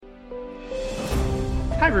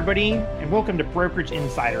Hi, everybody, and welcome to Brokerage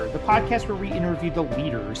Insider, the podcast where we interview the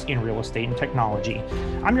leaders in real estate and technology.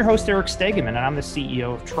 I'm your host, Eric Stegeman, and I'm the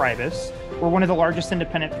CEO of Tribus. We're one of the largest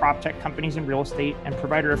independent prop tech companies in real estate and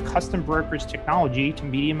provider of custom brokerage technology to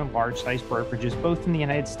medium and large-sized brokerages, both in the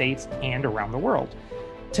United States and around the world.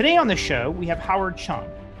 Today on the show, we have Howard Chung.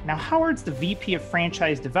 Now, Howard's the VP of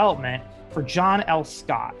Franchise Development for John L.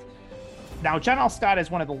 Scott. Now, John L. Scott is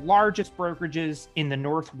one of the largest brokerages in the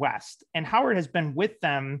Northwest, and Howard has been with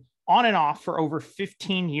them on and off for over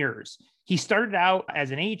 15 years. He started out as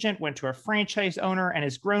an agent, went to a franchise owner, and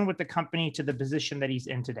has grown with the company to the position that he's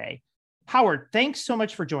in today. Howard, thanks so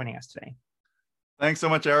much for joining us today. Thanks so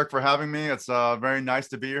much, Eric, for having me. It's very nice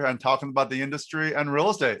to be here and talking about the industry and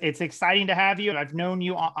real estate. It's exciting to have you. I've known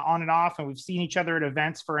you on and off, and we've seen each other at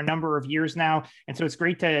events for a number of years now. And so it's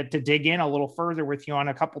great to dig in a little further with you on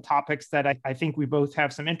a couple topics that I think we both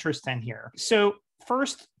have some interest in here. So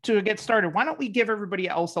first, to get started, why don't we give everybody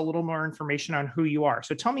else a little more information on who you are?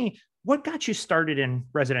 So tell me, what got you started in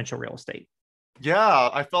residential real estate? Yeah,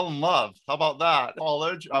 I fell in love. How about that?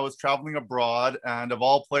 College, I was traveling abroad, and of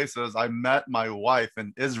all places, I met my wife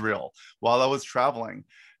in Israel while I was traveling.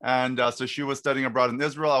 And so she was studying abroad in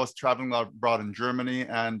Israel. I was traveling abroad in Germany,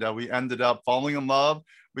 and we ended up falling in love.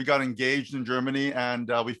 We got engaged in Germany, and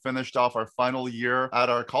we finished off our final year at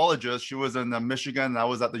our colleges. She was in Michigan, and I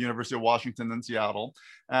was at the University of Washington in Seattle.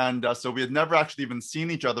 And so we had never actually even seen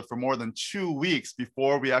each other for more than 2 weeks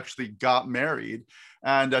before we actually got married.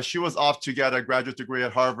 And she was off to get a graduate degree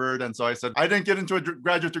at Harvard. And so I said, I didn't get into a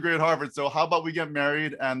graduate degree at Harvard. So how about we get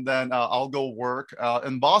married and then I'll go work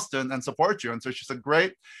in Boston and support you. And so she said,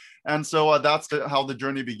 great. And so that's how the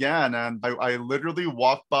journey began. And I literally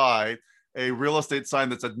walked by a real estate sign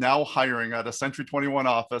that said now hiring at a Century 21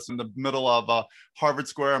 office in the middle of Harvard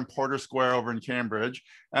Square and Porter Square over in Cambridge.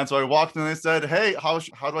 And so I walked in and they said, hey, how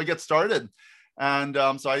do I get started? And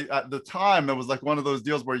so at the time, it was like one of those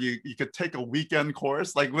deals where you could take a weekend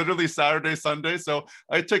course, like literally Saturday, Sunday. So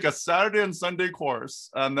I took a Saturday and Sunday course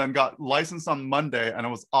and then got licensed on Monday, and I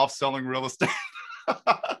was off selling real estate.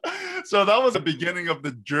 So that was the beginning of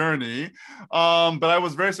the journey. But I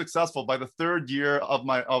was very successful by the third year of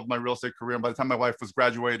my real estate career. And by the time my wife was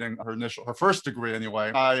graduating her first degree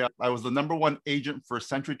anyway, I was the #1 agent for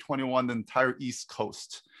Century 21, the entire East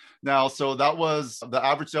Coast. Now, so that was the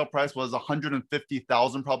average sale price was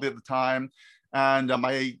 $150,000 probably at the time. And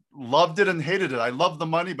I loved it and hated it. I loved the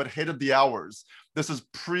money, but hated the hours. This is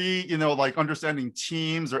pre, like understanding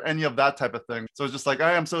teams or any of that type of thing. So it's just like,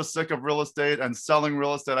 I am so sick of real estate and selling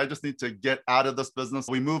real estate. I just need to get out of this business.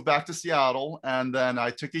 We moved back to Seattle, and then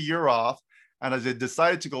I took a year off. And as I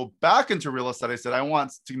decided to go back into real estate, I said, I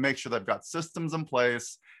want to make sure that I've got systems in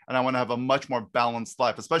place and I want to have a much more balanced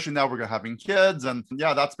life, especially now we're having kids. And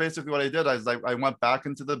yeah, that's basically what I did. I went back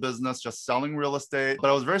into the business, just selling real estate, but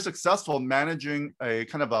I was very successful managing a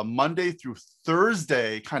kind of a Monday through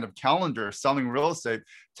Thursday kind of calendar, selling real estate,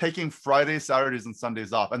 taking Fridays, Saturdays, and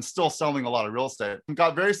Sundays off, and still selling a lot of real estate.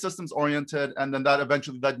 Got very systems oriented. And then that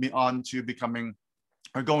eventually led me on to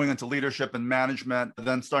going into leadership and management,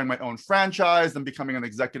 then starting my own franchise and becoming an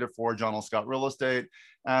executive for John L. Scott Real Estate.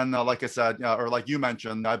 And like I said, or like you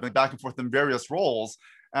mentioned, I've been back and forth in various roles.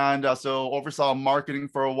 And so oversaw marketing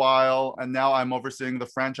for a while. And now I'm overseeing the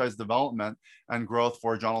franchise development and growth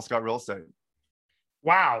for John L. Scott Real Estate.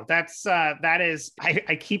 Wow, that is,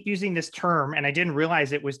 I keep using this term, and I didn't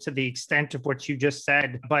realize it was to the extent of what you just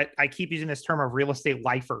said, but I keep using this term of real estate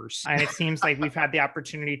lifers. And it seems like we've had the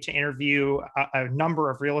opportunity to interview a number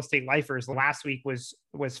of real estate lifers. Last week was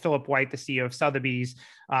Philip White, the CEO of Sotheby's.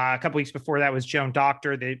 A couple weeks before that was Joan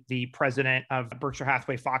Doctor, the president of Berkshire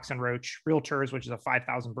Hathaway Fox and Roach Realtors, which is a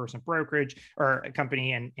 5,000 person brokerage or a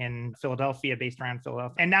company in Philadelphia, based around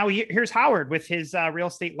Philadelphia. And now here's Howard with his real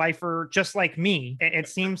estate lifer, just like me. It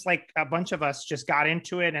seems like a bunch of us just got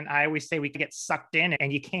into it. And I always say we get sucked in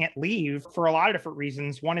and you can't leave for a lot of different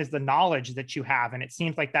reasons. One is the knowledge that you have. And it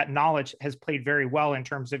seems like that knowledge has played very well in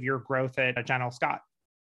terms of your growth at John L. Scott.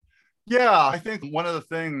 Yeah, I think one of the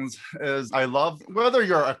things is I love whether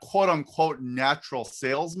you're a quote unquote natural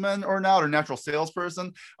salesman or not, or natural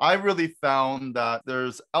salesperson. I really found that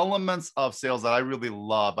there's elements of sales that I really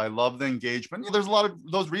love. I love the engagement. There's a lot of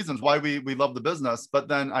those reasons why we love the business. But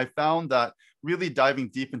then I found that really diving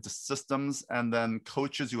deep into systems and then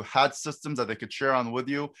coaches who had systems that they could share on with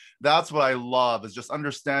you. That's what I love, is just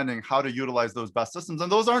understanding how to utilize those best systems.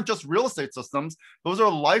 And those aren't just real estate systems. Those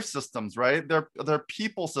are life systems, right? They're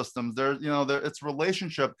people systems. it's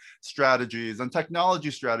relationship strategies and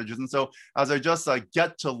technology strategies. And so as I just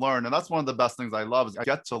get to learn, and that's one of the best things I love, is I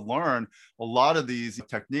get to learn a lot of these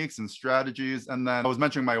techniques and strategies. And then I was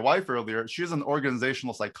mentioning my wife earlier. She's an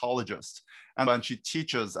organizational psychologist, and she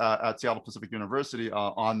teaches at Seattle Pacific University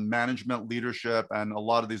on management, leadership, and a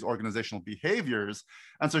lot of these organizational behaviors.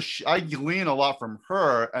 And so I glean a lot from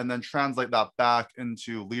her and then translate that back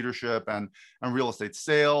into leadership and real estate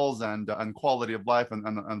sales and quality of life and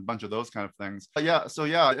a bunch of those kind of things. But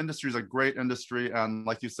yeah, industry is a great industry. And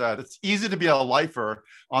like you said, it's easy to be a lifer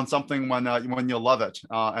on something when you love it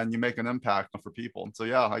and you make an impact for people. So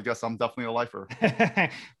yeah, I guess I'm definitely a lifer.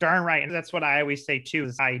 Darn right. And that's what I always say too,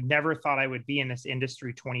 is I never thought I would be in this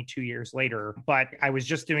industry 22 years later, but I was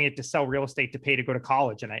just doing it to sell real estate to pay to go to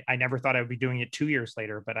college. And I never thought I would be doing it 2 years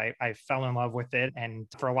later, but I fell in love with it. And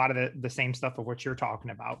for a lot of the same stuff of what you're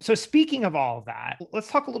talking about. So speaking of all of that, let's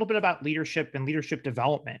talk a little bit about leadership and leadership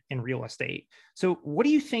development in real estate. So what do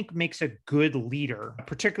you think makes a good leader,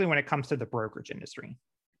 particularly when it comes to the brokerage industry?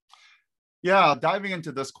 Yeah, diving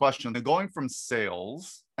into this question, going from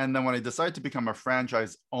sales, and then when I decided to become a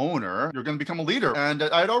franchise owner, you're going to become a leader. And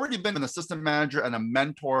I'd already been an assistant manager and a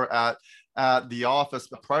mentor at the office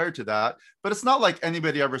prior to that. But it's not like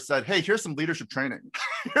anybody ever said, hey, here's some leadership training.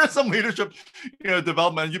 Here's some leadership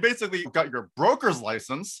development. You basically got your broker's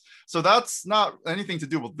license. So that's not anything to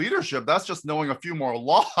do with leadership. That's just knowing a few more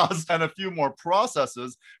laws and a few more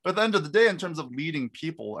processes. But at the end of the day, in terms of leading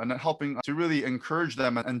people and helping to really encourage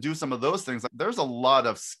them and do some of those things, there's a lot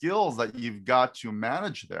of skills that you've got to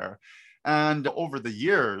manage there. And over the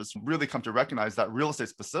years, really come to recognize that real estate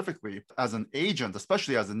specifically, as an agent,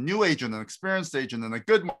 especially as a new agent, an experienced agent in a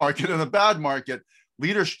good market and a bad market,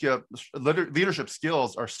 leadership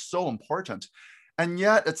skills are so important. And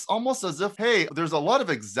yet it's almost as if, hey, there's a lot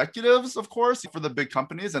of executives, of course, for the big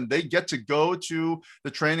companies, and they get to go to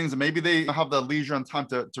the trainings and maybe they have the leisure and time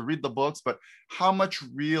to read the books. But how much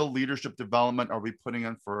real leadership development are we putting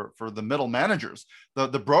in for the middle managers, the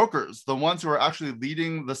brokers, the ones who are actually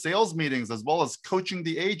leading the sales meetings, as well as coaching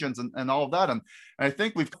the agents and all of that? And I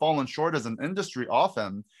think we've fallen short as an industry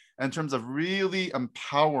often in terms of really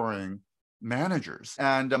empowering managers.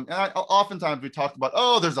 And oftentimes we talk about,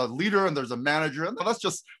 oh, there's a leader and there's a manager. And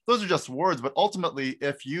those are just words. But ultimately,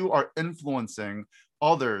 if you are influencing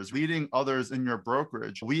others, leading others in your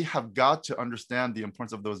brokerage, we have got to understand the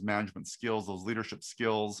importance of those management skills, those leadership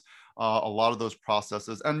skills, a lot of those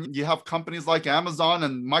processes. And you have companies like Amazon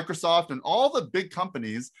and Microsoft and all the big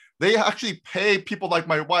companies, they actually pay people like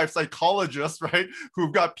my wife, psychologists, right,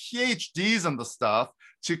 who've got PhDs in the stuff,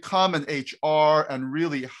 to come in HR and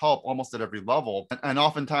really help almost at every level. And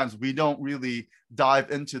oftentimes we don't really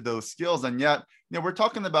dive into those skills. And yet, we're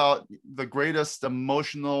talking about the greatest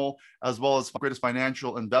emotional as well as greatest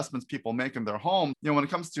financial investments people make in their home. When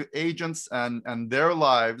it comes to agents and their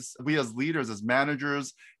lives, we as leaders, as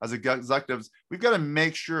managers, as executives, we've got to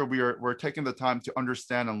make sure we're taking the time to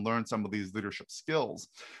understand and learn some of these leadership skills.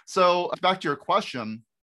 So back to your question,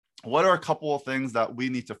 what are a couple of things that we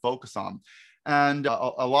need to focus on? And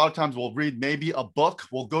a lot of times we'll read maybe a book,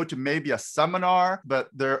 we'll go to maybe a seminar, but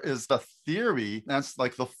there is the theory, that's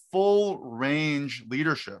like the full range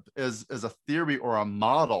leadership is a theory or a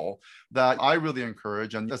model that I really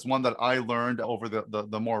encourage. And it's one that I learned over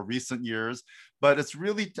the more recent years, but it's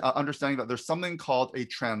really understanding that there's something called a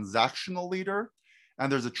transactional leader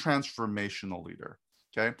and there's a transformational leader.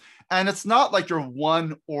 Okay. And it's not like you're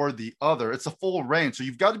one or the other, it's a full range. So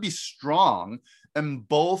you've got to be strong in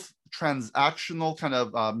both transactional kind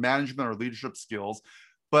of management or leadership skills,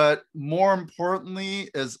 but more importantly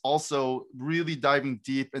is also really diving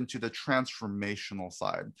deep into the transformational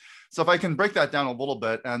side. So if I can break that down a little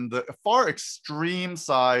bit, and the far extreme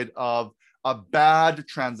side of a bad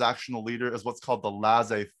transactional leader is what's called the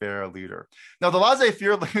laissez-faire leader. Now, the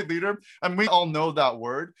laissez-faire leader, and we all know that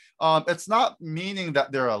word, it's not meaning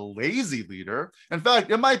that they're a lazy leader. In fact,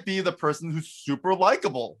 it might be the person who's super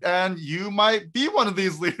likable. And you might be one of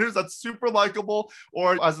these leaders that's super likable,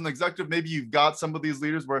 or as an executive, maybe you've got some of these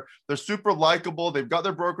leaders where they're super likable, they've got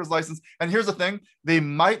their broker's license. And here's the thing, they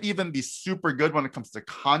might even be super good when it comes to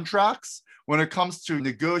contracts, when it comes to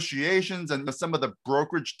negotiations and some of the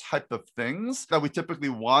brokerage type of things that we typically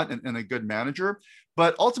want in a good manager.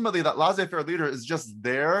 But ultimately, that laissez-faire leader is just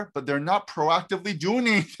there, but they're not proactively doing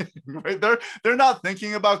anything, right? They're not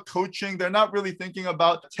thinking about coaching. They're not really thinking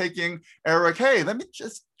about taking Eric, hey, let me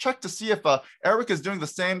just check to see if Eric is doing the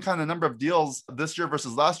same kind of number of deals this year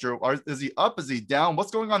versus last year. Or is he up? Is he down?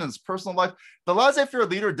 What's going on in his personal life? The laissez-faire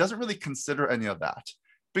leader doesn't really consider any of that.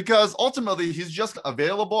 because ultimately he's just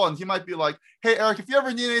available, and he might be like, hey, Eric, if you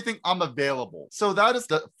ever need anything, I'm available. So that is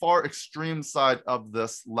the far extreme side of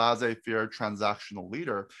this laissez-faire transactional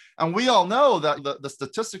leader. And we all know that the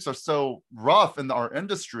statistics are so rough in our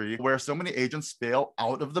industry where so many agents fail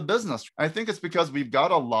out of the business. I think it's because we've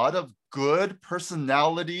got a lot of good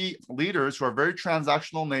personality leaders who are very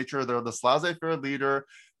transactional nature. They're the laissez-faire leader.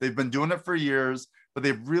 They've been doing it for years, but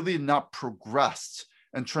they've really not progressed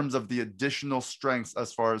in terms of the additional strengths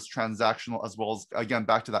as far as transactional, as well as, again,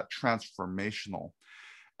 back to that transformational.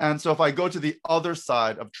 And so if I go to the other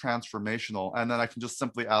side of transformational, and then I can just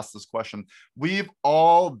simply ask this question, we've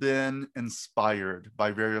all been inspired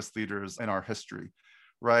by various leaders in our history,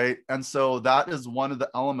 right? And so that is one of the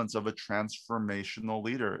elements of a transformational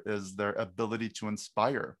leader, is their ability to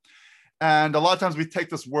inspire. And a lot of times we take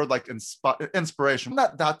this word like inspiration. I'm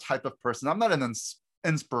not that type of person. I'm not an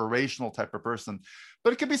inspirational type of person,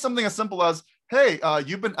 but it could be something as simple as, hey,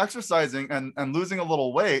 you've been exercising and losing a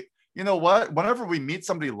little weight. You know what? Whenever we meet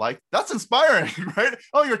somebody like that's inspiring, right?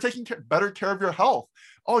 Oh, you're taking better care of your health.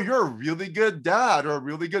 Oh, you're a really good dad or a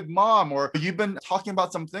really good mom, or you've been talking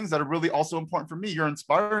about some things that are really also important for me. You're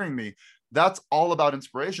inspiring me. That's all about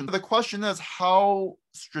inspiration. The question is, how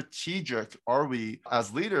strategic are we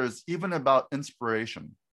as leaders, even about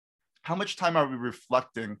inspiration? How much time are we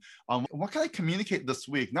reflecting on what can I communicate this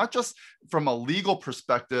week? Not just from a legal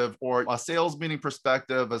perspective or a sales meeting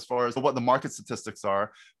perspective as far as what the market statistics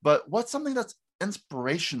are, but what's something that's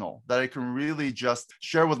inspirational that I can really just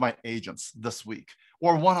share with my agents this week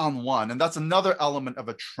or one-on-one. And that's another element of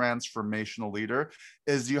a transformational leader,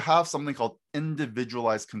 is you have something called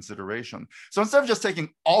individualized consideration. So instead of just taking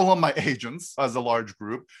all of my agents as a large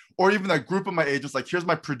group, or even a group of my agents, like here's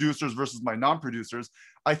my producers versus my non-producers,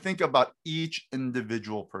 I think about each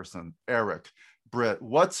individual person. Eric, Britt,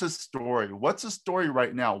 what's his story? What's his story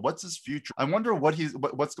right now? What's his future? I wonder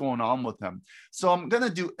what's going on with him. So I'm going to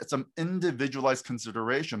do some individualized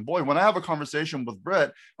consideration. Boy, when I have a conversation with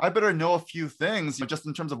Britt, I better know a few things just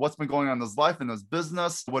in terms of what's been going on in his life and his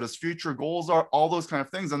business, what his future goals are, all those kind of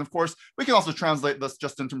things. And of course, we can also translate this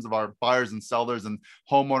just in terms of our buyers and sellers and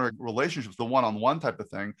homeowner relationships, the one-on-one type of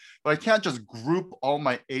thing. But I can't just group all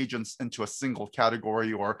my agents into a single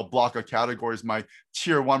category or a block of categories, my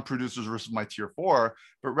tier 1 producers versus my tier 4,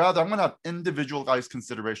 but rather I'm going to have individualized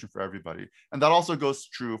consideration for everybody. And that also goes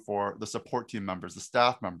true for the support team members, the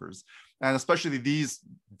staff members. And especially these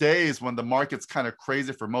days when the market's kind of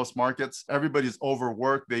crazy for most markets, everybody's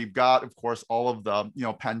overworked. They've got, of course, all of the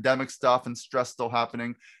pandemic stuff and stress still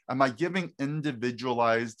happening. Am I giving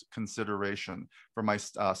individualized consideration for my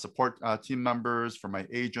support team members, for my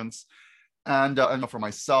agents? And for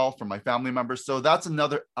myself, for my family members. So that's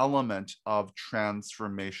another element of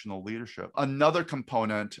transformational leadership. Another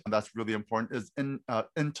component that's really important is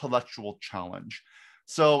intellectual challenge.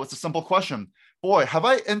 So it's a simple question. Boy, have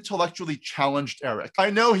I intellectually challenged Eric? I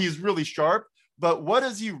know he's really sharp, but what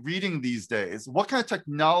is he reading these days? What kind of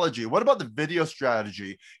technology? What about the video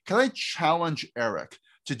strategy? Can I challenge Eric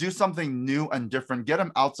to do something new and different, get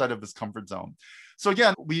him outside of his comfort zone? So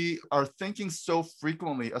again, we are thinking so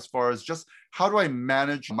frequently as far as just how do I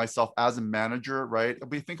manage myself as a manager, right?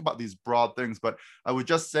 We think about these broad things, but I would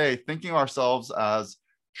just say thinking of ourselves as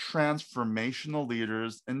transformational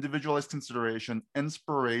leaders, individualized consideration,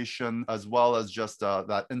 inspiration, as well as just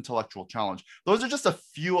that intellectual challenge. Those are just a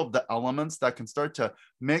few of the elements that can start to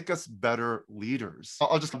make us better leaders.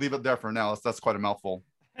 I'll just leave it there for now. That's quite a mouthful.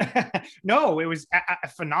 No, it was a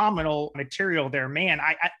phenomenal material there, man.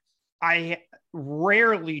 I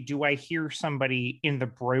rarely do I hear somebody in the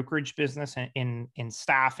brokerage business and in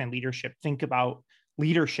staff and leadership think about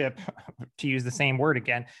leadership, to use the same word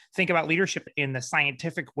again, think about leadership in the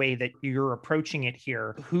scientific way that you're approaching it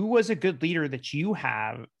here. Who was a good leader that you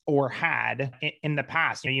have or had in the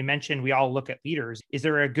past? You mentioned we all look at leaders. Is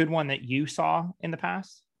there a good one that you saw in the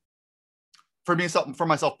past? For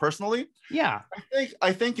myself personally, yeah,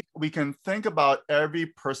 I think we can think about every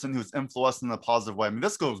person who's influenced in a positive way. I mean,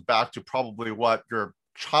 this goes back to probably what your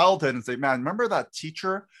childhood and say, man, remember that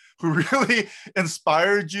teacher who really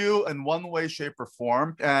inspired you in one way, shape, or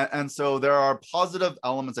form? And so there are positive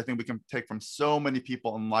elements I think we can take from so many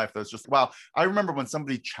people in life. That's just, wow, I remember when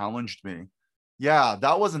somebody challenged me. Yeah,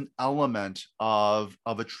 that was an element of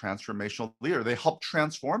a transformational leader. They helped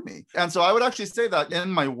transform me. And so I would actually say that in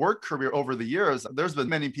my work career over the years, there's been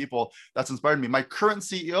many people that's inspired me. My current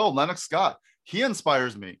CEO, Lennox Scott, he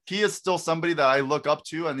inspires me. He is still somebody that I look up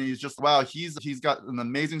to, and he's just, wow, he's got an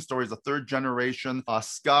amazing story. He's a third generation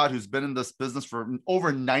Scott who's been in this business for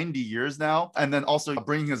over 90 years now, and then also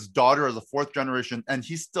bringing his daughter as a fourth generation, and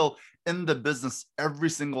he's still in the business every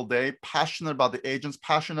single day, passionate about the agents,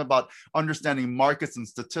 passionate about understanding markets and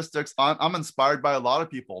statistics. I'm inspired by a lot of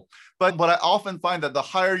people. But what I often find that the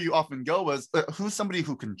higher you often go is who's somebody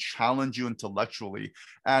who can challenge you intellectually.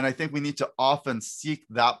 And I think we need to often seek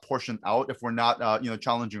that portion out if we're not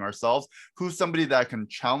challenging ourselves. Who's somebody that can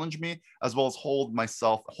challenge me as well as hold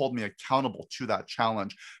me accountable to that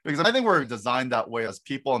challenge? Because I think we're designed that way as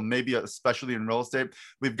people, and maybe especially in real estate,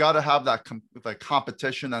 we've got to have that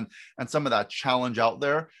competition and some of that challenge out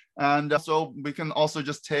there. And so we can also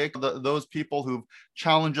just take those people who've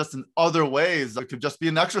challenged us in other ways. It could just be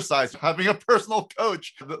an exercise, having a personal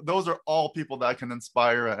coach. Those are all people that can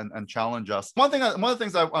inspire and challenge us. One of the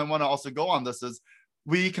things I want to also go on this is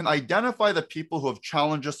we can identify the people who have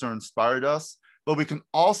challenged us or inspired us, but we can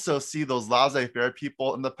also see those laissez-faire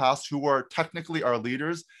people in the past who were technically our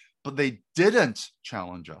leaders, but they didn't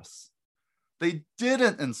challenge us. They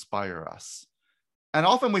didn't inspire us. And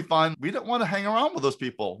often we find we don't want to hang around with those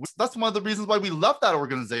people. That's one of the reasons why we left that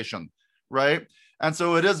organization, right? And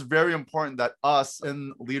so it is very important that us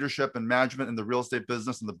in leadership and management in the real estate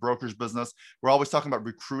business and the brokerage business, we're always talking about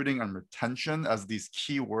recruiting and retention as these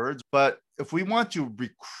key words. But if we want to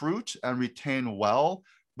recruit and retain well,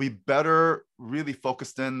 we better really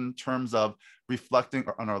focus in terms of reflecting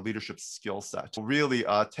on our leadership skill set, really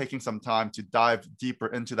taking some time to dive deeper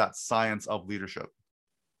into that science of leadership.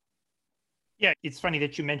 Yeah, it's funny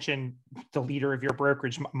that you mentioned the leader of your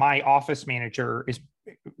brokerage. My office manager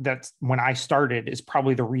that's when I started is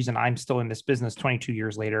probably the reason I'm still in this business 22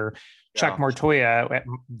 years later. Yeah. Chuck Montoya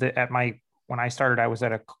when I started, I was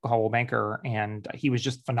at a Coldwell Banker, and he was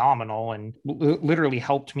just phenomenal and literally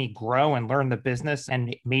helped me grow and learn the business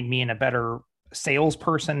and made me a better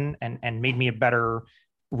salesperson and made me a better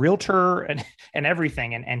realtor and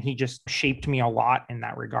everything. And he just shaped me a lot in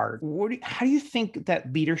that regard. How do you think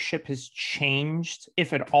that leadership has changed,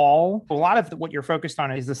 if at all? A lot of what you're focused on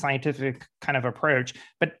is the scientific kind of approach,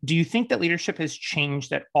 but do you think that leadership has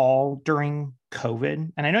changed at all during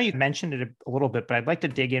COVID? And I know you mentioned it a little bit, but I'd like to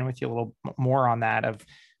dig in with you a little more on that of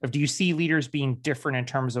do you see leaders being different in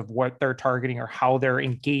terms of what they're targeting or how they're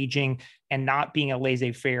engaging and not being a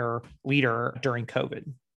laissez-faire leader during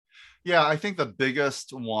COVID? Yeah, I think the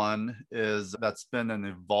biggest one is that's been an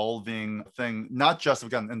evolving thing, not just,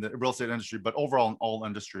 again, in the real estate industry, but overall in all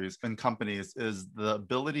industries and companies, is the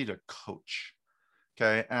ability to coach.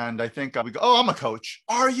 Okay. And I think we go, oh, I'm a coach.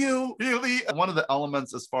 Are you really? One of the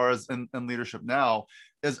elements as far as in leadership now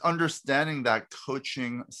is understanding that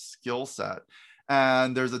coaching skill set.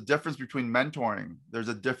 And there's a difference between mentoring. There's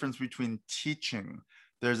a difference between teaching.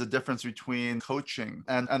 There's a difference between coaching.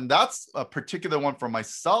 And that's a particular one for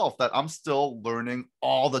myself that I'm still learning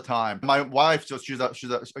all the time. My wife, so she's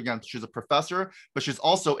a professor, but she's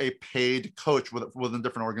also a paid coach within a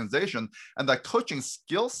different organization. And that coaching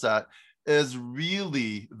skill set is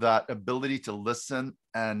really that ability to listen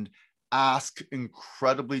and ask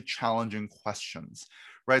incredibly challenging questions,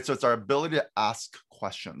 right? So it's our ability to ask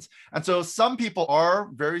questions. And so some people are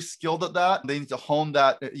very skilled at that. They need to hone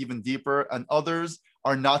that even deeper, and others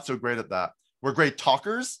are not so great at that. We're great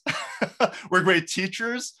talkers. We're great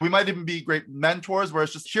teachers. We might even be great mentors where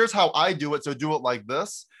it's just, here's how I do it, so do it like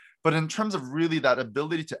this. But in terms of really that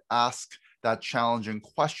ability to ask that challenging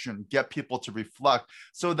question, get people to reflect,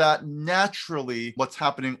 so that naturally what's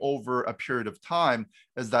happening over a period of time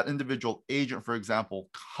is that individual agent, for example,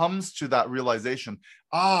 comes to that realization,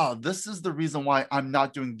 this is the reason why I'm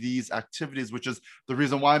not doing these activities, which is the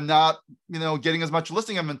reason why I'm not, getting as much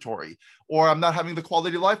listing inventory, or I'm not having the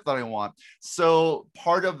quality of life that I want. So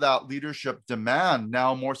part of that leadership demand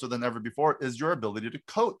now more so than ever before is your ability to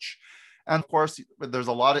coach. And of course, there's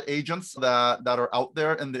a lot of agents that are out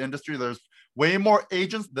there in the industry. There's way more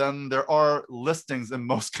agents than there are listings in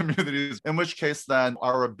most communities, in which case then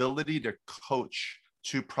our ability to coach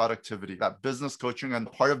to productivity, that business coaching,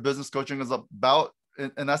 and part of business coaching is about,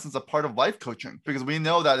 in essence, a part of life coaching, because we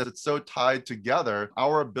know that it's so tied together.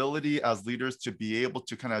 Our ability as leaders to be able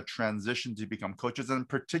to kind of transition to become coaches, and in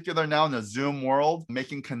particular now in a Zoom world,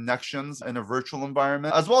 making connections in a virtual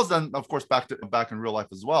environment, as well as then, of course, back in real life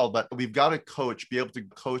as well. But we've got to be able to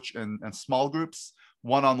coach in small groups,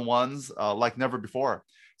 one-on-ones like never before.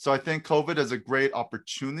 So I think COVID is a great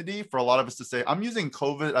opportunity for a lot of us to say, I'm using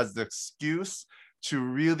COVID as the excuse to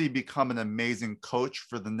really become an amazing coach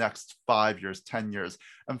for the next 5 years, 10 years.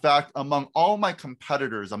 In fact, among all my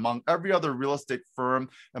competitors, among every other real estate firm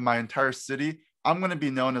in my entire city, I'm going to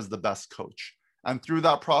be known as the best coach. And through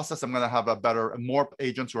that process, I'm going to have more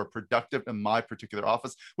agents who are productive in my particular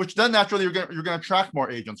office, which then naturally you're going to attract more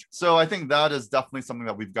agents. So I think that is definitely something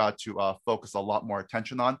that we've got to focus a lot more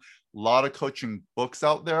attention on. A lot of coaching books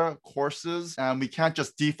out there, courses, and we can't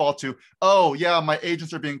just default to, oh yeah, my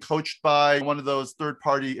agents are being coached by one of those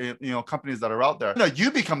third-party, companies that are out there. No,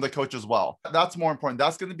 you become the coach as well. That's more important.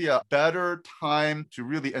 That's going to be a better time to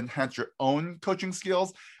really enhance your own coaching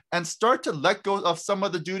skills and start to let go of some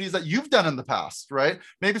of the duties that you've done in the past, right?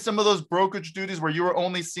 Maybe some of those brokerage duties where you were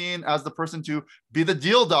only seen as the person to be the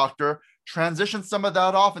deal doctor, transition some of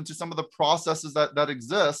that off into some of the processes that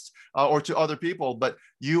exist or to other people. But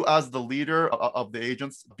you as the leader of the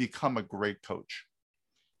agents become a great coach.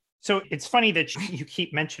 So it's funny that you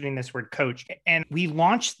keep mentioning this word coach. And we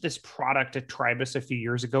launched this product at Tribus a few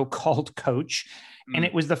years ago called Coach. And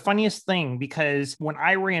it was the funniest thing because when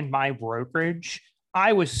I ran my brokerage,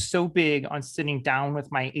 I was so big on sitting down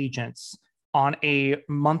with my agents on a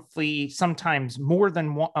monthly, sometimes more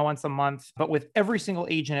than once a month, but with every single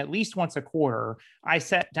agent, at least once a quarter, I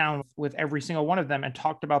sat down with every single one of them and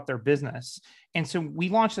talked about their business. And so we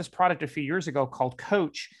launched this product a few years ago called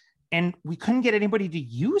Coach, and we couldn't get anybody to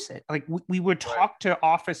use it. Like we would talk to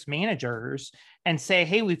office managers and say,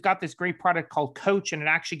 hey, we've got this great product called Coach, and it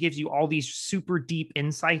actually gives you all these super deep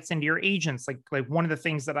insights into your agents. Like one of the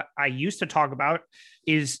things that I used to talk about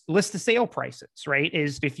is list of sale prices, right?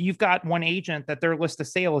 Is if you've got one agent that their list of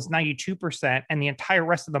sale is 92% and the entire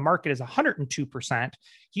rest of the market is 102%,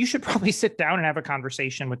 you should probably sit down and have a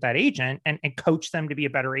conversation with that agent and coach them to be a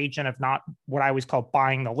better agent of not what I always call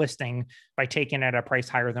buying the listing by taking it at a price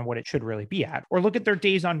higher than what it should really be at. Or look at their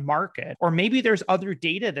days on market. Or maybe there's other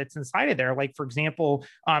data that's inside of there. Like, for example,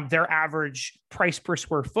 their average price per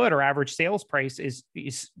square foot or average sales price is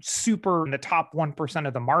super in the top 1%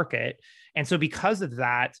 of the market. And so because of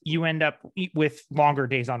that, you end up with longer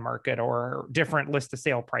days on market or different list of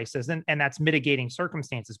sale prices, and that's mitigating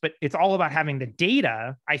circumstances. But it's all about having the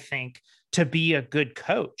data, I think, to be a good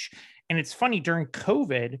coach. And it's funny, during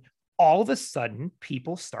COVID, all of a sudden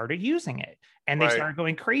people started using it. And they started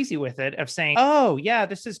going crazy with it of saying, oh, yeah,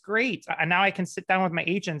 this is great. And now I can sit down with my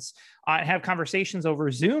agents and have conversations over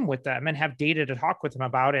Zoom with them and have data to talk with them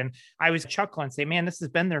about. And I was chuckling and say, man, this has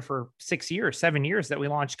been there for 6 years, 7 years that we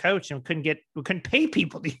launched Coach, and we couldn't pay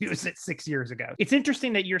people to use it 6 years ago. It's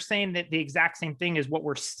interesting that you're saying that the exact same thing is what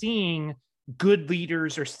we're seeing good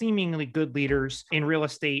leaders or seemingly good leaders in real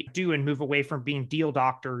estate do, and move away from being deal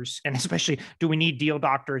doctors. And especially, do we need deal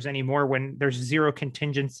doctors anymore when there's zero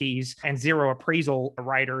contingencies and zero appraisal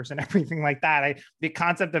writers and everything like that? The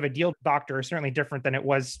concept of a deal doctor is certainly different than it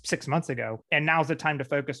was 6 months ago. And now's the time to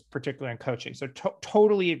focus particularly on coaching. So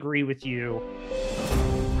totally agree with you.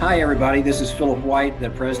 Hi, everybody. This is Philip White, the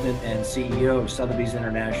president and CEO of Sotheby's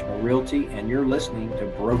International Realty, and you're listening to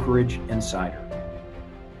Brokerage Insider.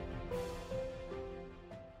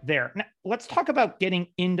 There. Now, let's talk about getting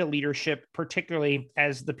into leadership, particularly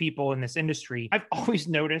as the people in this industry. I've always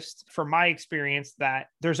noticed from my experience that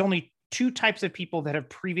there's only two types of people that have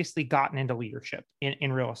previously gotten into leadership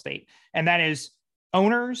in real estate. And that is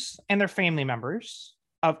owners and their family members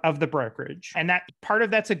of the brokerage. And that part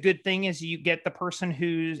of that's a good thing is you get the person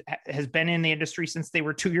who has been in the industry since they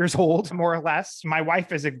were 2 years old, more or less. My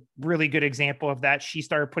wife is a really good example of that. She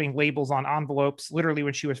started putting labels on envelopes literally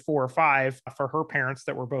when she was 4 or 5 for her parents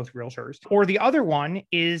that were both realtors. Or the other one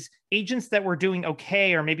is agents that were doing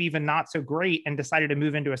okay, or maybe even not so great, and decided to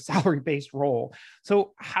move into a salary-based role.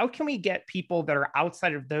 So how can we get people that are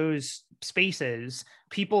outside of those spaces,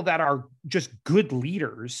 people that are just good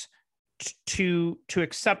leaders, to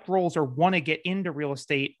accept roles or want to get into real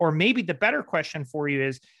estate? Or maybe the better question for you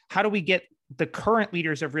is, how do we get the current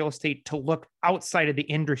leaders of real estate to look outside of the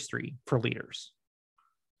industry for leaders?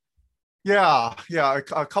 Yeah.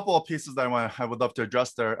 A couple of pieces that I would love to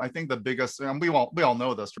address there. I think the biggest, and we all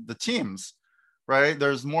know this, the teams, right?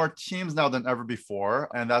 There's more teams now than ever before,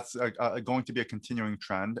 and that's going to be a continuing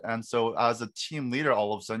trend. And so as a team leader,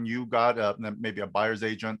 all of a sudden you got maybe a buyer's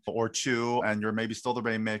agent or two, and you're maybe still the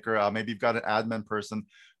rainmaker. Maybe you've got an admin person.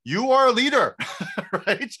 You are a leader,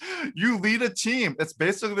 right? You lead a team. It's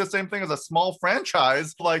basically the same thing as a small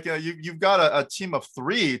franchise. Like you've got a team of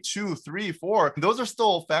 3, 2, 3, 4. Those are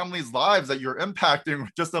still families' lives that you're impacting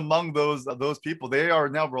just among those people. They are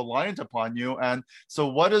now reliant upon you. And so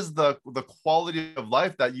what is the quality of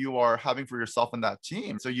life that you are having for yourself and that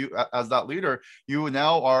team? So you, as that leader, you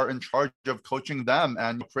now are in charge of coaching them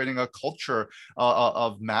and creating a culture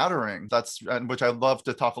of mattering. Which I'd love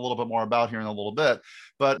to talk a little bit more about here in a little bit.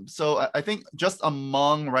 But so I think just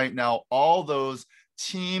among right now, all those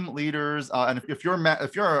team leaders, and if you're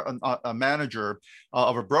a manager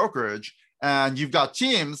of a brokerage and you've got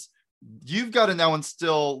teams, you've got to now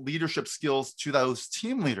instill leadership skills to those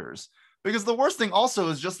team leaders. Because the worst thing also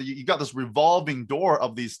is just that you got this revolving door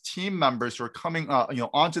of these team members who are coming,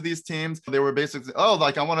 onto these teams. They were basically, I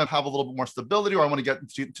want to have a little bit more stability, or I want to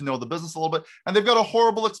get to know the business a little bit. And they've got a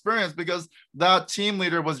horrible experience because that team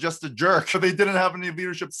leader was just a jerk. They didn't have any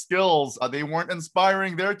leadership skills. They weren't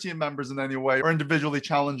inspiring their team members in any way, or individually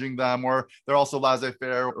challenging them, or they're also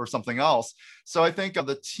laissez-faire or something else. So I think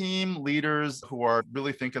the team leaders who are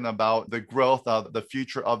really thinking about the growth of the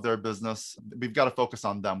future of their business, we've got to focus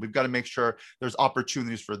on them. We've got to make sure there's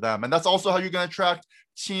opportunities for them. And that's also how you're going to attract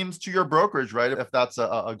teams to your brokerage, right? If that's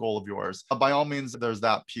a goal of yours, by all means, there's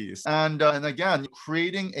that piece. And again,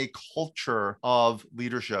 creating a culture of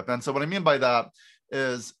leadership. And so what I mean by that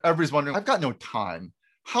is everybody's wondering, I've got no time.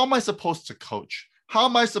 How am I supposed to coach? How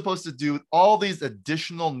am I supposed to do all these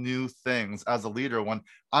additional new things as a leader when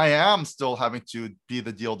I am still having to be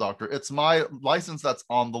the deal doctor? It's my license that's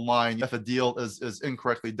on the line if a deal is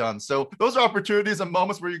incorrectly done. So those are opportunities and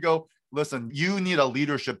moments where you go, listen, you need a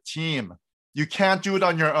leadership team. You can't do it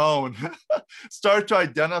on your own. Start to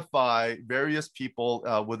identify various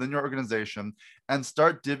people within your organization and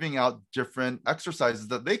start divvying out different exercises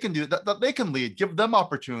that they can do, that they can lead. Give them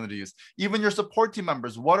opportunities. Even your support team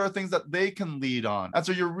members, what are things that they can lead on? And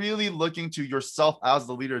so you're really looking to yourself as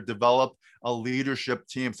the leader, develop a leadership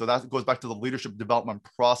team. So that goes back to the leadership development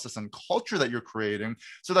process and culture that you're creating,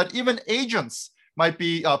 so that even agents might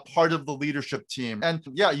be a part of the leadership team. And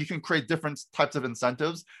yeah, you can create different types of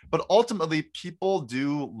incentives, but ultimately people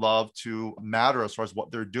do love to matter as far as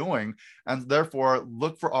what they're doing. And therefore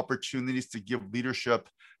look for opportunities to give leadership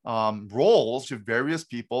roles to various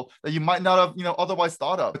people that you might not have, otherwise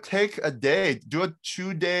thought of. Take a day, do a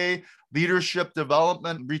 2-day leadership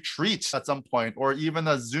development retreat at some point, or even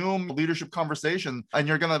a Zoom leadership conversation. And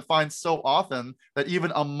you're going to find so often that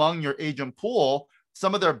even among your agent pool,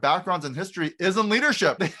 some of their backgrounds and history is in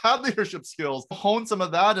leadership. They have leadership skills. Hone some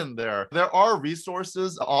of that in there. There are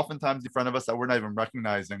resources oftentimes in front of us that we're not even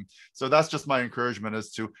recognizing. So that's just my encouragement, is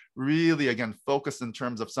to really, again, focus in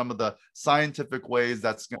terms of some of the scientific ways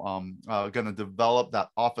that's going to develop that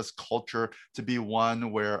office culture to be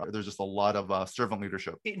one where there's just a lot of servant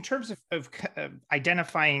leadership. In terms of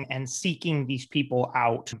identifying and seeking these people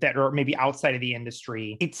out that are maybe outside of the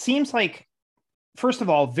industry, it seems like, first of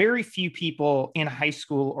all, very few people in high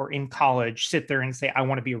school or in college sit there and say, I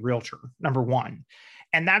want to be a realtor, number one.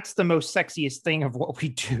 And that's the most sexiest thing of what we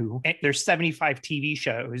do. There's 75 TV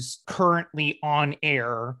shows currently on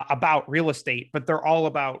air about real estate, but they're all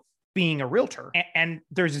about being a realtor. And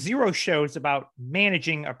there's 0 shows about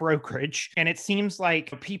managing a brokerage. And it seems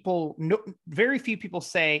like very few people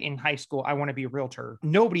say in high school, I want to be a realtor.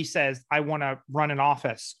 Nobody says, I want to run an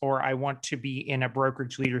office, or I want to be in a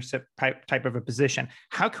brokerage leadership type of a position.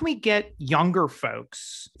 How can we get younger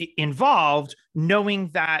folks involved, knowing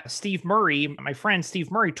that Steve Murray, my friend Steve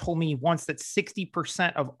Murray, told me once that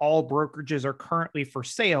 60% of all brokerages are currently for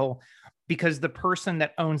sale, because the person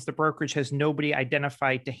that owns the brokerage has nobody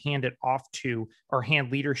identified to hand it off to, or hand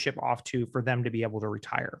leadership off to, for them to be able to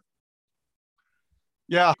retire?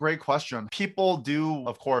 Yeah, great question. People do,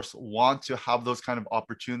 of course, want to have those kind of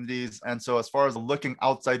opportunities. And so as far as looking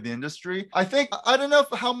outside the industry, I don't know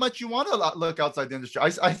how much you want to look outside the industry.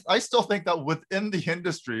 I still think that within the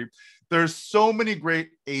industry, there's so many great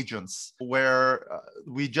agents where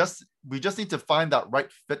we just need to find that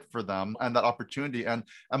right fit for them and that opportunity. And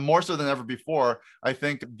more so than ever before, I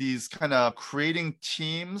think these kind of creating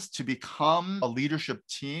teams to become a leadership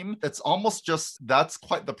team, it's almost just, that's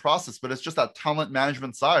quite the process, but it's just that talent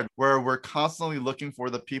management side where we're constantly looking for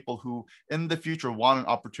the people who in the future want an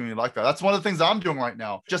opportunity like that. That's one of the things I'm doing right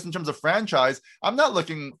now. Just in terms of franchise, I'm not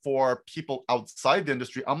looking for people outside the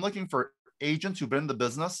industry. I'm looking for agents who've been in the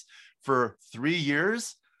business for 3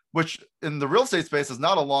 years, which in the real estate space is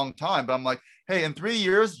not a long time, but I'm like, hey, in 3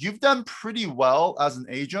 years, you've done pretty well as an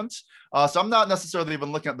agent. So I'm not necessarily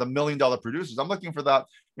even looking at the $1 million producers. I'm looking for that,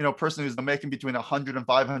 person who's making between 100 and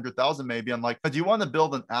 500,000 maybe. I'm like, do you want to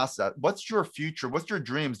build an asset? What's your future? What's your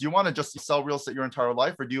dreams? Do you want to just sell real estate your entire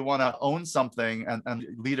life, or do you want to own something and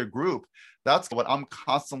lead a group? That's what I'm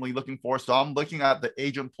constantly looking for. So I'm looking at the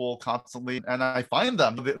agent pool constantly, and I find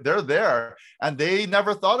them. They're there, and they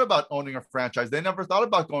never thought about owning a franchise. They never thought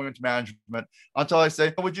about going into management until I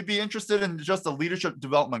say, would you be interested in just a leadership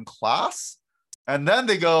development class? And then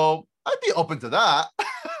they go, I'd be open to that.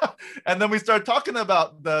 And then we start talking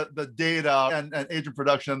about the data and agent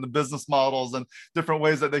production and the business models and different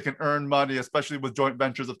ways that they can earn money, especially with joint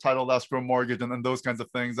ventures of title, escrow, mortgage, and those kinds of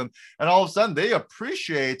things. And all of a sudden they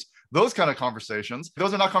appreciate those kind of conversations.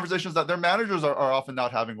 Those are not conversations that their managers are often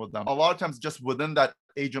not having with them. A lot of times just within that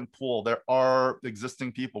agent pool, there are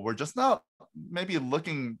existing people. We're just not maybe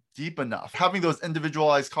looking deep enough, having those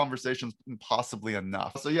individualized conversations possibly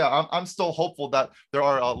enough. So yeah, I'm still hopeful that there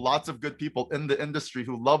are lots of good people in the industry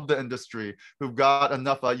who love the industry, who've got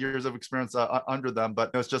enough years of experience under them,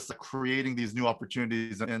 but it's just creating these new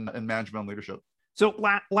opportunities in management and leadership. So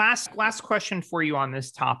last question for you on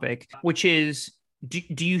this topic, which is,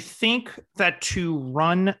 do you think that to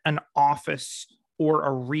run an office or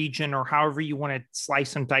a region, or however you want to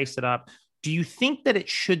slice and dice it up, do you think that it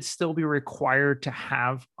should still be required to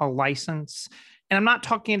have a license? And I'm not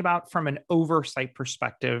talking about from an oversight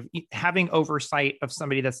perspective. Having oversight of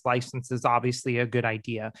somebody that's licensed is obviously a good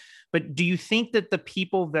idea. But do you think that the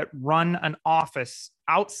people that run an office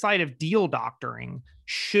outside of deal doctoring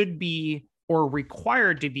should be or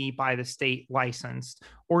required to be by the state licensed?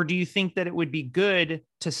 Or do you think that it would be good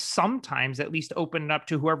to sometimes at least open it up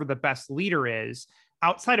to whoever the best leader is,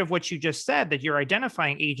 outside of what you just said, that you're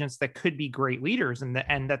identifying agents that could be great leaders and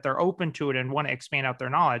that they're open to it and want to expand out their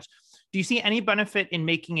knowledge? Do you see any benefit in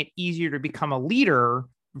making it easier to become a leader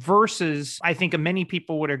versus, I think many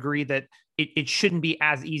people would agree that it shouldn't be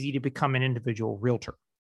as easy to become an individual realtor?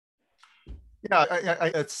 Yeah,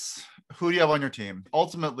 it's who do you have on your team?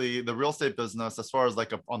 Ultimately, the real estate business, as far as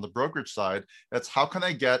like on the brokerage side, it's how can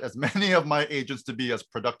I get as many of my agents to be as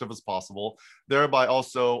productive as possible, thereby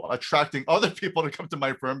also attracting other people to come to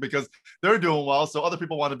my firm because they're doing well. So other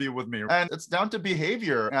people want to be with me. And it's down to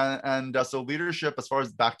behavior. And so leadership, as far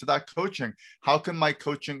as back to that coaching, how can my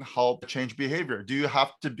coaching help change behavior? Do you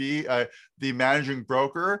have to be the managing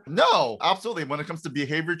broker? No, absolutely. When it comes to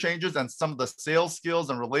behavior changes and some of the sales skills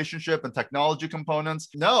and relationship and technology components,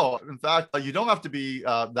 no. In fact, you don't have to be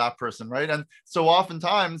that person, right? And so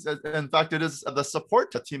oftentimes, in fact, it is the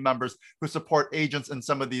support team members who support agents in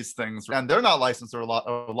some of these things, and they're not licensed, or a lot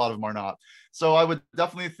of them are not. So I would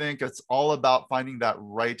definitely think it's all about finding that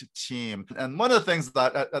right team. And one of the things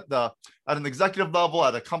that at an executive level,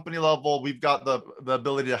 at a company level, we've got the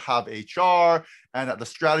ability to have HR, and at the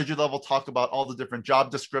strategy level, talk about all the different job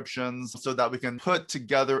descriptions so that we can put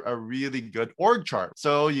together a really good org chart.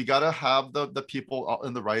 So you got to have the people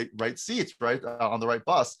in the right seats, right, on the right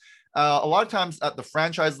bus. A lot of times at the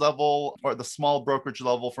franchise level or the small brokerage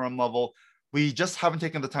level, firm level, we just haven't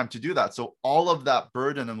taken the time to do that. So all of that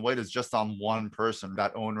burden and weight is just on one person,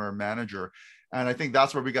 that owner or manager. And I think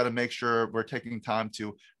that's where we got to make sure we're taking time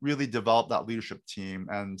to really develop that leadership team.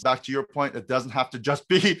 And back to your point, it doesn't have to just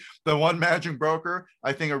be the one managing broker.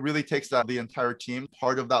 I think it really takes that the entire team.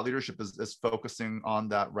 Part of that leadership is focusing on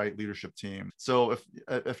that right leadership team. So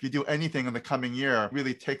if you do anything in the coming year,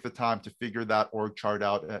 really take the time to figure that org chart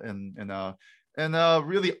out in a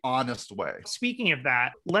really honest way. Speaking of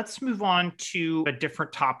that, let's move on to a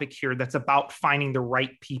different topic here that's about finding the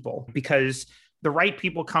right people, because the right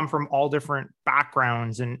people come from all different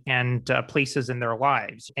backgrounds and places in their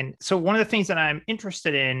lives. And so one of the things that I'm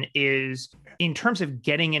interested in is, in terms of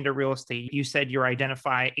getting into real estate, you said you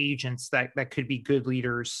identify agents that could be good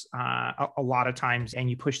leaders a lot of times, and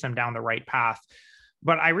you push them down the right path.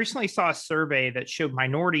 But I recently saw a survey that showed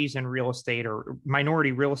minorities in real estate, or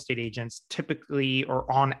minority real estate agents, typically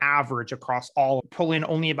or on average across all, pull in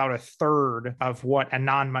only about a third of what a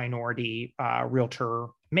non-minority realtor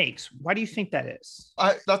makes. Why do you think that is?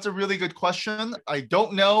 That's a really good question. I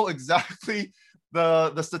don't know exactly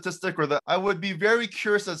the statistic I would be very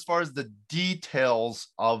curious as far as the details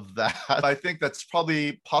of that. I think that's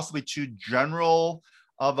probably possibly too general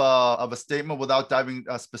of a statement without diving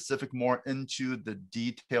specific more into the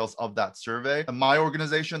details of that survey. In my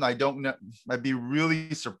organization, I don't know, I'd be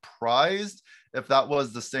really surprised if that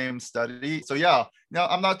was the same study. So yeah, now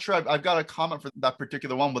I'm not sure I've got a comment for that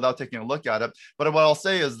particular one without taking a look at it. But what I'll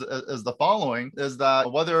say is the following, is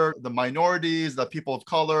that whether the minorities, the people of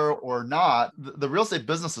color or not, the real estate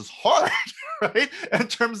business is hard, right? In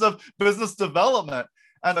terms of business development.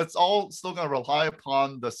 And it's all still going to rely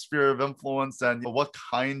upon the sphere of influence and what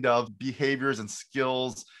kind of behaviors and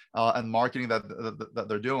skills and marketing that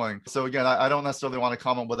they're doing. So again, I don't necessarily want to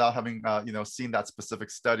comment without having seen that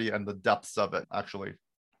specific study and the depths of it, actually.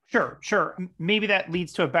 Sure. Maybe that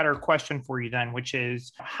leads to a better question for you then, which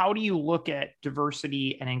is, how do you look at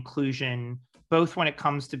diversity and inclusion, both when it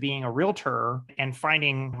comes to being a realtor and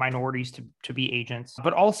finding minorities to be agents,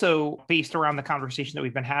 but also based around the conversation that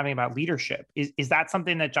we've been having about leadership? Is that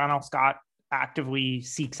something that John L. Scott actively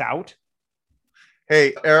seeks out?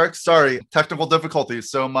 Hey, Eric, sorry, technical difficulties.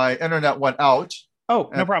 So my internet went out. Oh,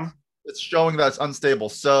 no problem. It's showing that it's unstable.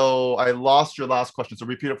 So I lost your last question. So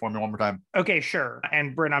repeat it for me one more time. Okay, sure.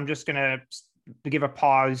 And Brent, I'm just going to give a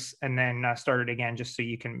pause and then start it again, just so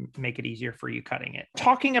you can make it easier for you cutting it.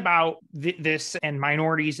 Talking about this and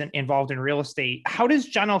minorities involved in real estate, how does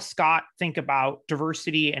John L. Scott think about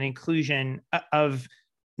diversity and inclusion of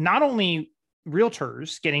not only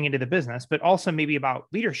realtors getting into the business, but also maybe about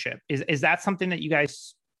leadership? Is that something that you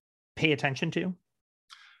guys pay attention to?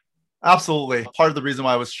 Absolutely. Part of the reason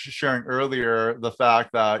why I was sharing earlier the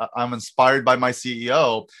fact that I'm inspired by my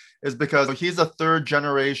CEO is because he's a third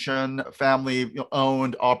generation family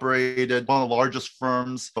owned, operated, one of the largest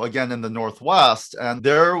firms, again, in the Northwest. And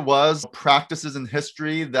there was practices in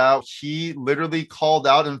history that he literally called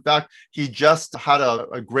out. In fact, he just had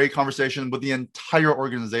a great conversation with the entire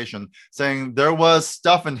organization saying there was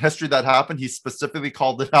stuff in history that happened. He specifically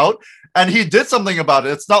called it out and he did something about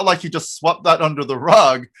it. It's not like he just swept that under the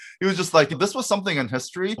rug. He was just like, this was something in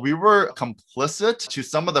history. We were complicit to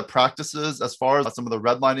some of the practices as far as some of the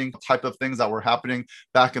redlining type of things that were happening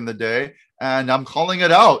back in the day. And I'm calling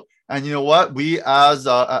it out. And you know what? We as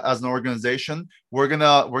an organization, we're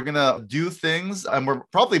gonna do things, and we're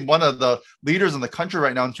probably one of the leaders in the country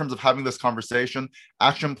right now in terms of having this conversation,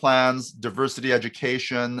 action plans, diversity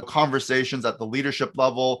education, conversations at the leadership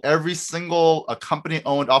level. Every single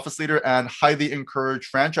company-owned office leader and highly encouraged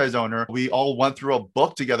franchise owner, we all went through a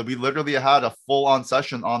book together. We literally had a full-on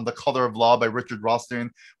session on The Color of Law by Richard Rothstein,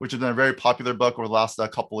 which has been a very popular book over the last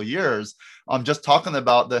couple of years. Just talking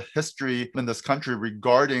about the history in this country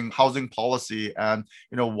regarding housing policy and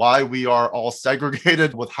why we are all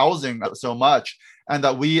segregated with housing so much, and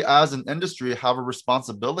that we as an industry have a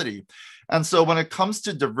responsibility. And so when it comes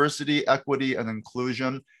to diversity, equity, and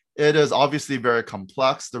inclusion, it is obviously very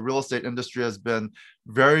complex. The real estate industry has been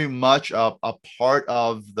very much a part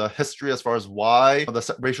of the history as far as why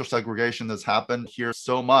the racial segregation has happened here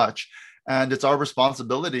so much. And it's our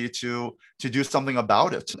responsibility to do something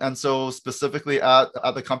about it. And so specifically at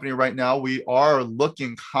the company right now, we are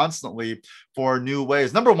looking constantly for new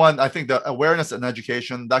ways. Number one, I think the awareness and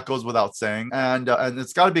education, that goes without saying. And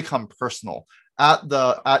it's got to become personal.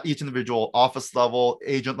 At each individual office level,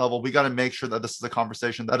 agent level, we got to make sure that this is a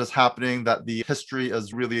conversation that is happening, that the history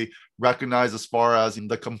is really recognized as far as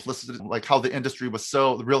the complicity, like how the industry was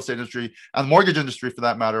the real estate industry and the mortgage industry for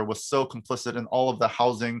that matter was so complicit in all of the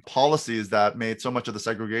housing policies that made so much of the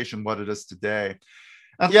segregation what it is today.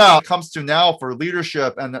 And yeah, it comes to now for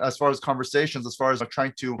leadership and as far as conversations, as far as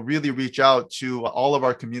trying to really reach out to all of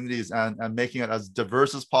our communities and making it as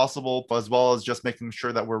diverse as possible, as well as just making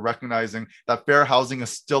sure that we're recognizing that fair housing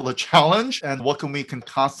is still a challenge and what we can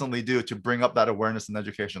constantly do to bring up that awareness and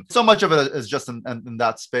education. So much of it is just in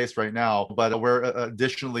that space right now, but we're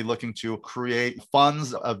additionally looking to create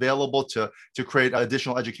funds available to create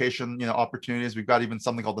additional education opportunities. We've got even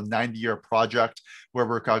something called the 90-year project where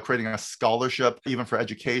we're creating a scholarship even for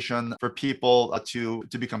education for people to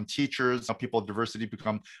become teachers, people of diversity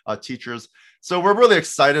become teachers. So we're really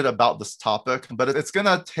excited about this topic, but it's going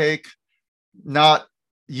to take not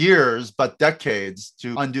years, but decades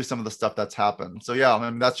to undo some of the stuff that's happened. So yeah, I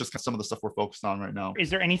mean, that's just some of the stuff we're focused on right now. Is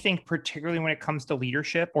there anything particularly when it comes to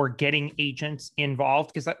leadership or getting agents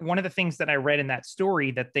involved? Because one of the things that I read in that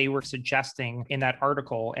story that they were suggesting in that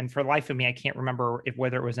article, and for the life of me, I can't remember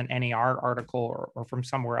whether it was an NAR article or from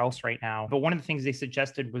somewhere else right now, but one of the things they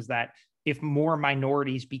suggested was that if more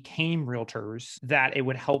minorities became realtors, that it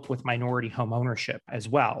would help with minority home ownership as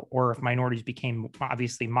well. Or if minorities became,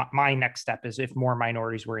 obviously, my next step is if more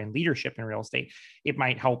minorities were in leadership in real estate, it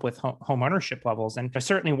might help with home ownership levels. And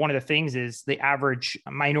certainly one of the things is the average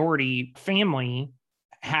minority family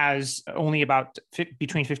has only about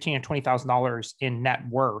between $15,000 and $20,000 in net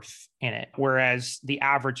worth in it, whereas the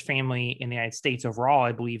average family in the United States overall,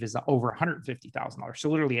 I believe, is over $150,000. So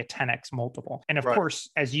literally a 10x multiple. And of course,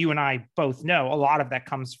 as you and I both know, a lot of that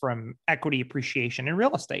comes from equity appreciation in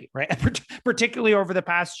real estate, right? Particularly over the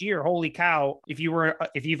past year. Holy cow! If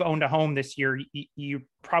you've owned a home this year, you're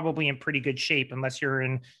probably in pretty good shape, unless you're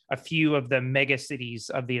in a few of the mega cities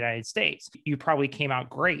of the United States. You probably came out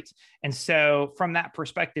great. And so, from that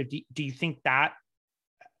perspective, do you think that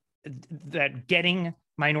getting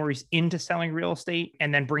minorities into selling real estate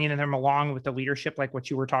and then bringing them along with the leadership, like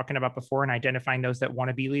what you were talking about before, and identifying those that want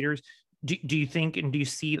to be leaders, do you think and do you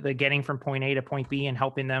see the getting from point A to point B and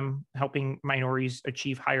helping minorities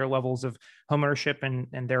achieve higher levels of homeownership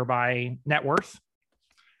and thereby net worth?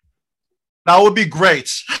 That would be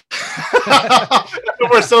great.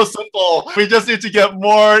 We're so simple. We just need to get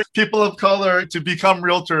more people of color to become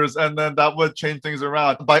realtors, and then that would change things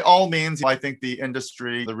around. By all means, I think the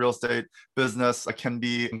industry, the real estate business can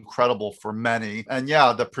be incredible for many. And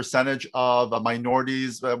yeah, the percentage of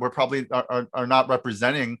minorities, we're probably are not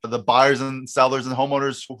representing the buyers and sellers and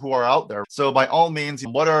homeowners who are out there. So by all means,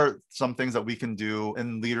 what are some things that we can do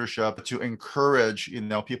in leadership to encourage,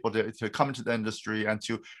 people to come into the industry and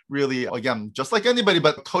to really, again, just like anybody,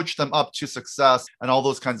 but coach them up to success and all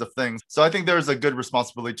those kinds of things. So I think there's a good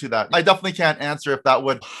responsibility to that. I definitely can't answer if that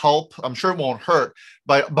would help. I'm sure it won't hurt,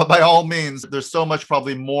 but by all means, there's so much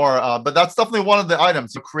probably more. But that's definitely one of the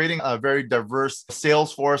items. So creating a very diverse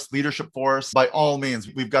sales force, leadership force, by all means,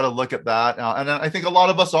 we've got to look at that. And I think a lot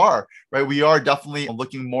of us are, right? We are definitely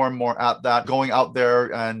looking more and more at that, going out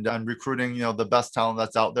there and recruiting, the best talent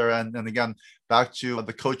that's out there. And again, back to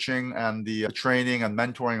the coaching and the training and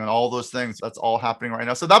mentoring and all those things, that's all happening right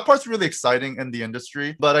now. So that part's really exciting in the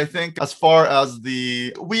industry. But I think as far as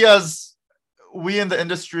we in the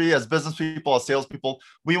industry, as business people, as salespeople,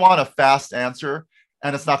 we want a fast answer.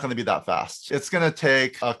 And it's not going to be that fast. It's going to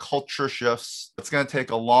take culture shifts. It's going to take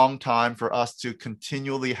a long time for us to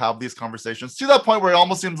continually have these conversations to that point where it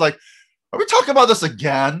almost seems like, are we talking about this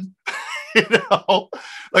again?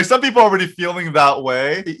 Like some people are already feeling that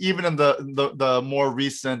way, even in the more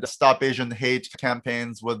recent Stop Asian Hate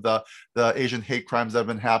campaigns with the Asian hate crimes that have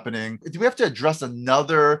been happening. Do we have to address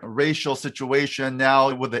another racial situation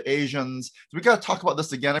now with the Asians? Do we got to talk about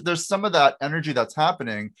this again? There's some of that energy that's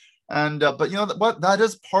happening. And but what, that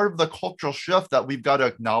is part of the cultural shift that we've got to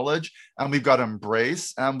acknowledge and we've got to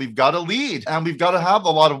embrace and we've got to lead and we've got to have a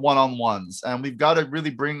lot of one-on-ones and we've got to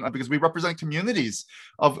really bring, because we represent communities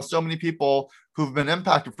of so many people who've been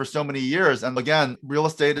impacted for so many years. And again, real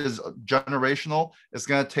estate is generational. It's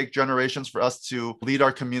going to take generations for us to lead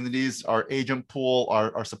our communities, our agent pool,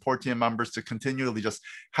 our support team members to continually just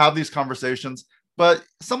have these conversations. But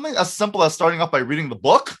something as simple as starting off by reading the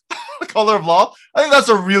book, The Color of Law, I think that's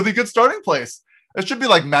a really good starting place. It should be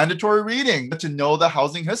like mandatory reading to know the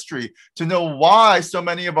housing history, to know why so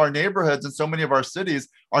many of our neighborhoods and so many of our cities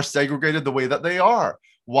are segregated the way that they are.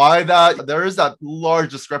 Why that there is that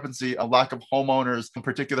large discrepancy, a lack of homeowners, in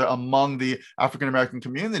particular among the African-American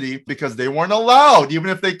community, because they weren't allowed, even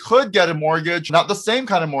if they could get a mortgage, not the same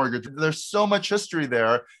kind of mortgage. There's so much history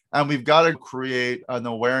there. And we've got to create an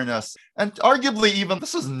awareness. And arguably, even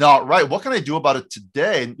this is not right. What can I do about it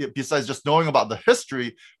today? Besides just knowing about the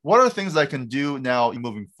history, what are things I can do now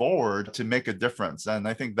moving forward to make a difference? And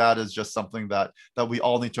I think that is just something that we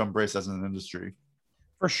all need to embrace as an industry.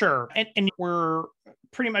 For sure. And we're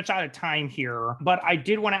pretty much out of time here, but I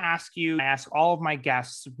did want to ask all of my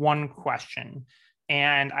guests one question.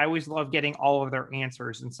 And I always love getting all of their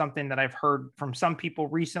answers. And something that I've heard from some people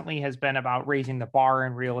recently has been about raising the bar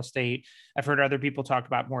in real estate. I've heard other people talk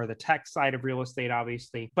about more of the tech side of real estate,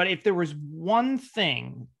 obviously. But if there was one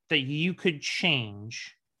thing that you could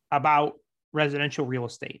change about residential real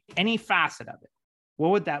estate, any facet of it,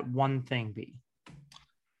 what would that one thing be?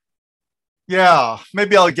 Yeah,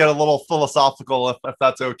 maybe I'll get a little philosophical if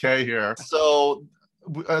that's okay here. So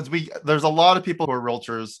there's a lot of people who are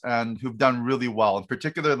realtors and who've done really well. In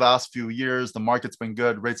particular, the last few years, the market's been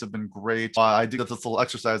good. Rates have been great. I did this little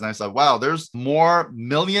exercise and I said, wow, there's more $1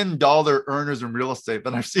 million earners in real estate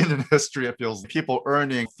than I've seen in history. It feels people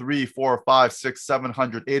earning $300,000, $400,000, $500,000,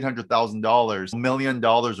 $600,000, $800,000, $1 million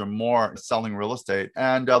or more selling real estate.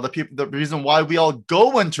 And the reason why we all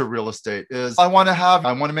go into real estate is I want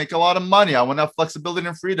to make a lot of money. I want to have flexibility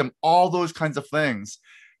and freedom, all those kinds of things.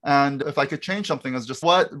 And if I could change something, is just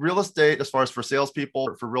what real estate, as far as for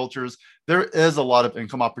salespeople, for realtors, there is a lot of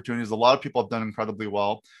income opportunities. A lot of people have done incredibly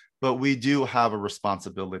well, but we do have a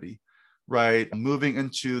responsibility, right? Moving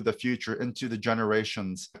into the future, into the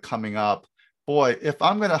generations coming up. Boy, if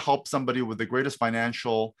I'm going to help somebody with the greatest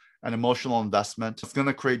financial and emotional investment, it's going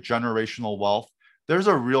to create generational wealth. There's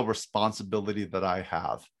a real responsibility that I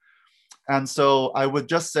have. And so I would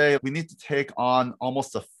just say we need to take on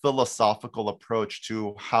almost a philosophical approach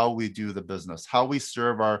to how we do the business, how we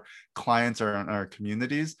serve our clients or our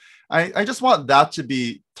communities. I just want that to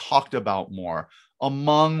be talked about more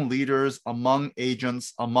among leaders, among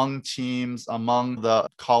agents, among teams, among the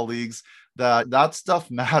colleagues, that stuff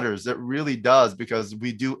matters. It really does, because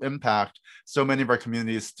we do impact so many of our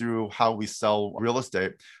communities through how we sell real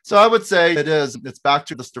estate. So I would say it's back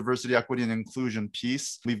to this diversity, equity, and inclusion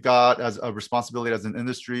piece. We've got as a responsibility as an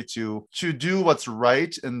industry to do what's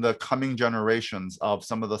right in the coming generations of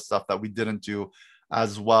some of the stuff that we didn't do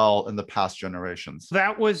as well in the past generations.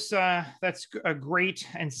 That's a great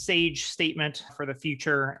and sage statement for the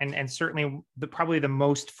future, and certainly probably the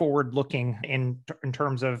most forward-looking in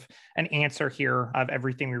terms of an answer here of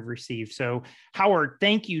everything we've received. So, Howard,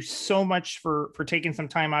 thank you so much for taking some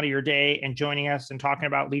time out of your day and joining us and talking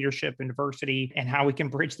about leadership and diversity and how we can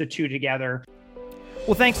bridge the two together.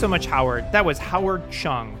 Well, thanks so much, Howard. That was Howard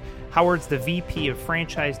Chung. Howard's the VP of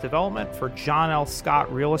Franchise Development for John L.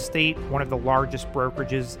 Scott Real Estate, one of the largest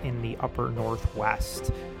brokerages in the Upper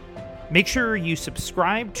Northwest. Make sure you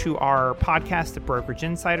subscribe to our podcast at Brokerage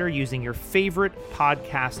Insider using your favorite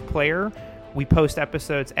podcast player. We post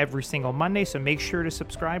episodes every single Monday, so make sure to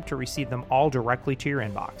subscribe to receive them all directly to your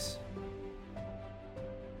inbox.